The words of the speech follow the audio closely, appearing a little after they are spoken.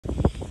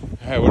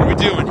Alright, what are we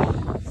doing?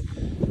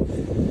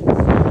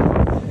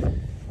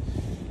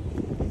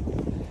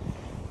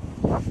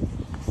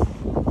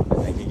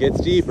 I think it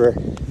gets deeper.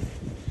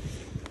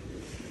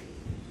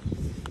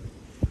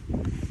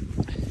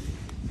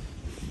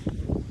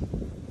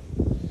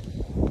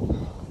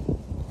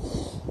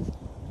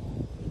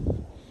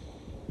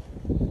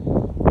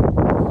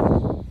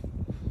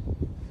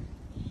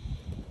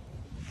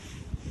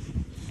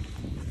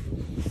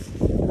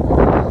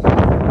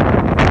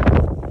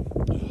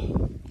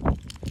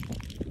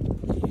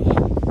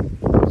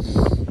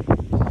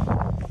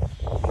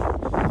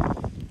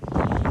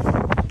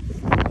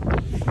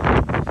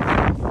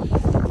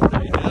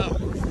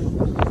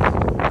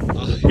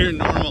 Your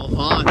normal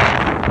haunt.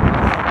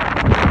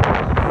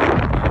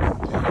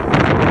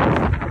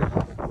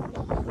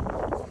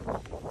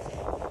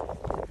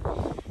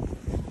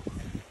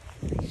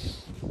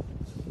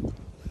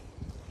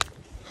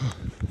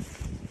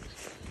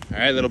 All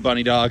right, little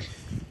bunny dog.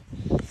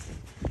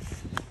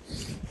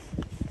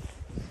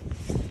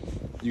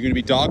 You gonna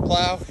be dog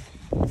plow?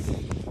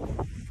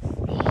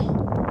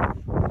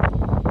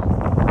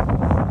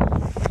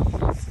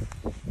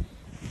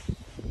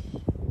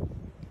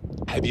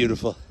 Hi,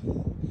 beautiful.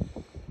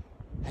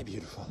 Hi,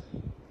 beautiful.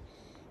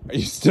 Are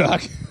you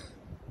stuck?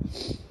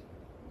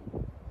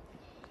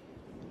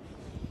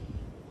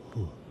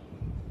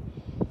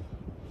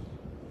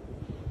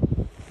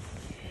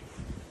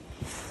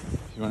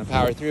 You want to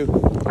power through?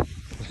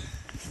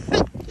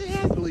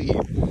 Yeah, lead.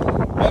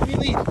 Let me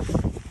lead.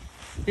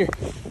 Here.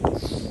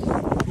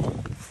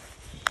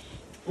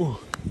 Ooh.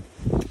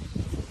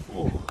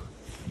 Ooh.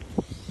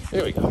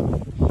 There we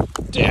go.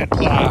 Dad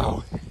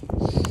plow.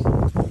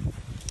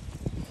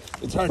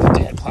 It's hard to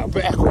dad plow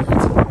backwards.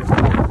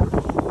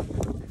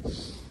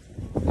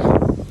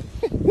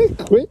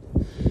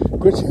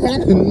 Quit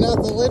trying to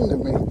nuzzle into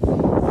me.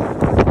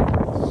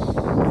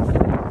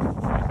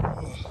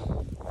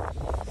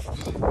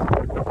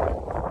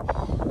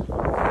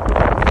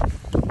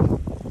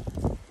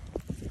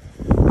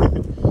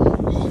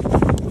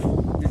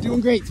 You're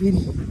doing great,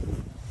 sweetie.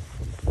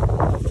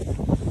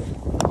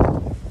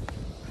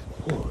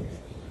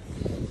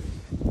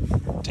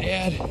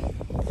 Dad.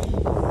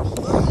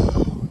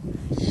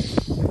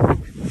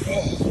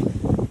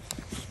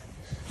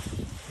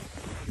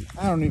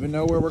 I don't even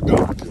know where we're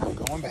going. I'm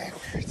going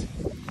backwards.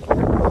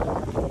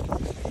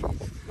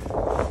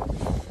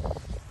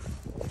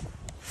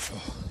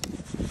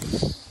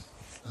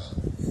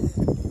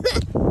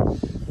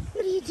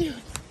 What are you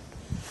doing?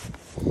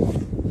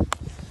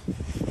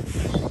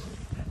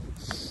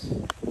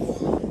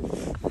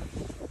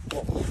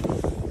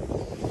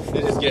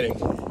 It is getting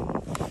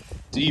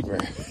deeper.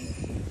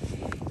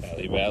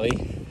 Ellie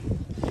Valley.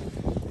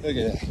 Look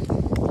at that.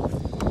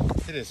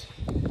 It is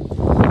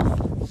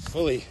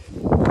fully.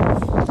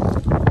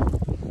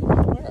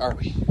 Where are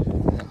we?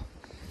 Oh.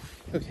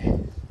 Okay.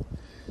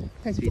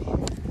 Hi, sweetie.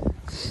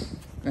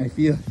 I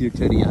feel your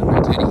teddy on my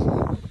teddy. You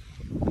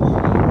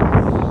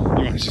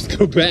want to just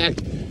go back?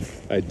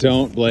 I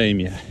don't blame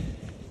you.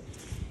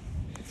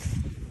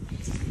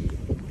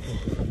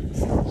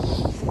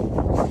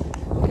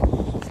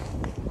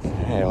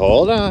 Hey,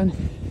 hold on.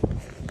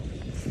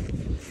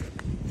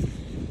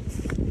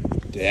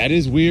 Dad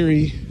is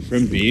weary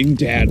from being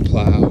dad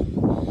plow.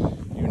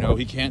 You know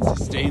he can't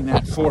sustain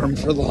that form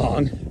for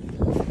long.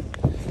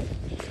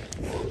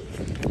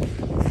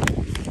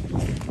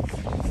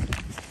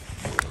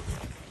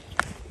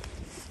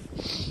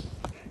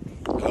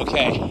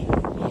 Okay, you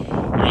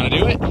want to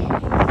do it?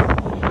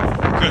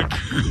 Good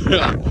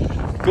girl.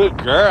 Good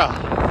girl.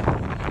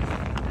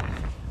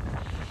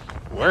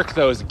 Work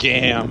those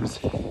gams.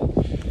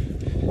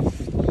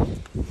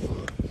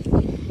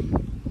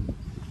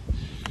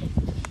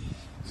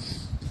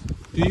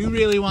 Do you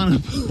really want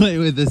to play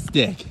with a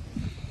stick?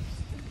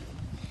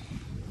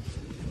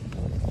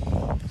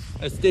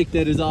 A stick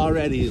that is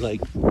already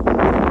like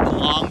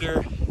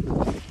longer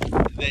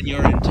than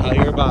your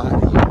entire body.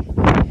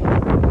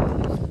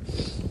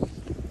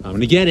 I'm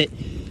gonna get it.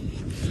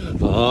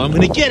 Oh, I'm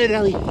gonna get it,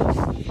 Ellie.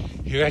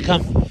 Here I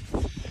come.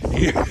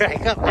 Here I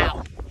come.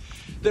 Ow.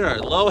 There are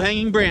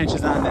low-hanging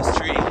branches on this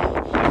tree.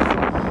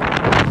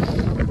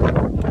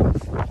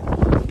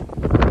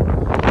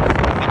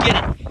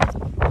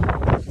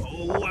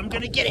 I'm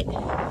gonna get it.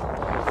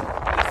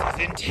 This is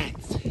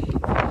intense.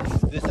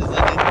 This is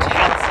an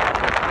intense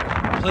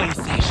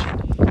place.